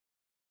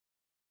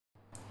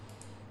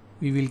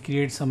we will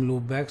create some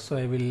loopback. So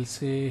I will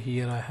say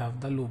here I have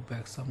the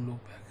loopback, some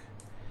loopback,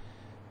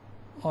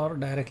 or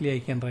directly I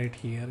can write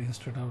here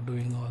instead of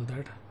doing all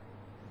that.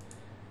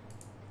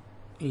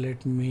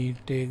 Let me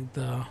take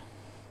the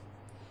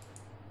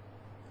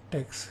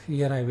text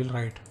here. I will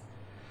write,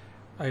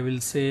 I will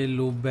say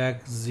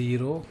loopback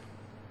 0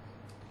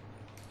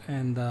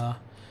 and the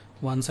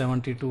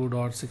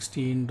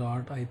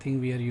 172.16. I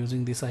think we are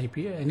using this IP,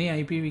 any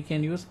IP we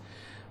can use,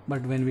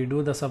 but when we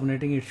do the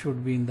subnetting it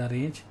should be in the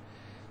range.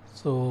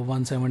 So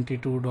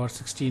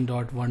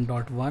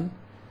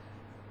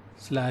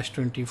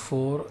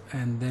 172.16.1.1/24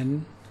 and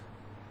then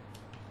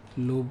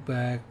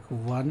loopback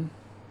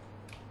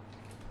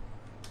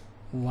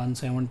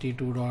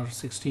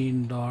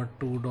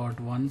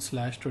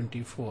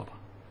 172.16.2.1/24.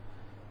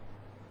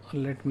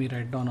 Let me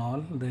write down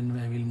all, then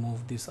I will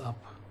move this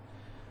up.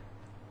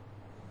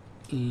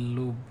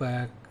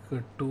 Loopback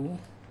 2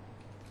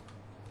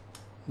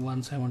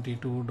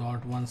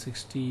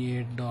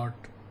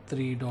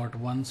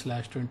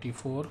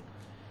 172.168.3.1/24.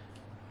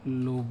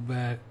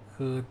 loopback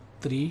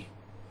 3,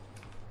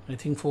 I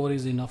think 4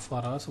 is enough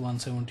for us.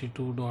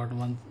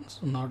 172.1,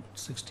 not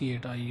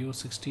 68, I use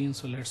 16,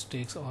 so let's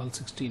take all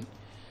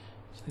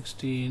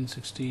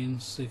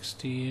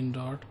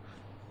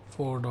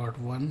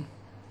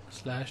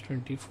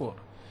 16.4.1/24.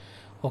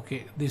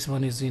 okay, this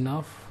one is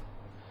enough.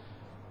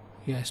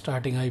 Yeah,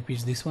 starting IP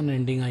is this one,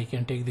 ending I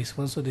can take this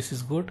one, so this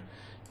is good.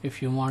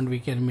 If you want we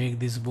can make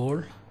this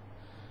bold.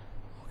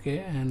 Okay,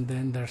 and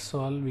then that's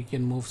all. We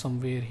can move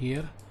somewhere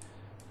here.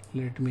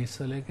 Let me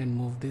select and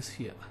move this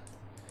here.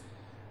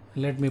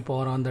 Let me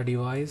power on the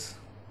device,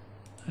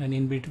 and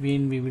in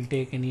between we will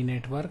take any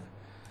network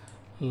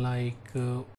like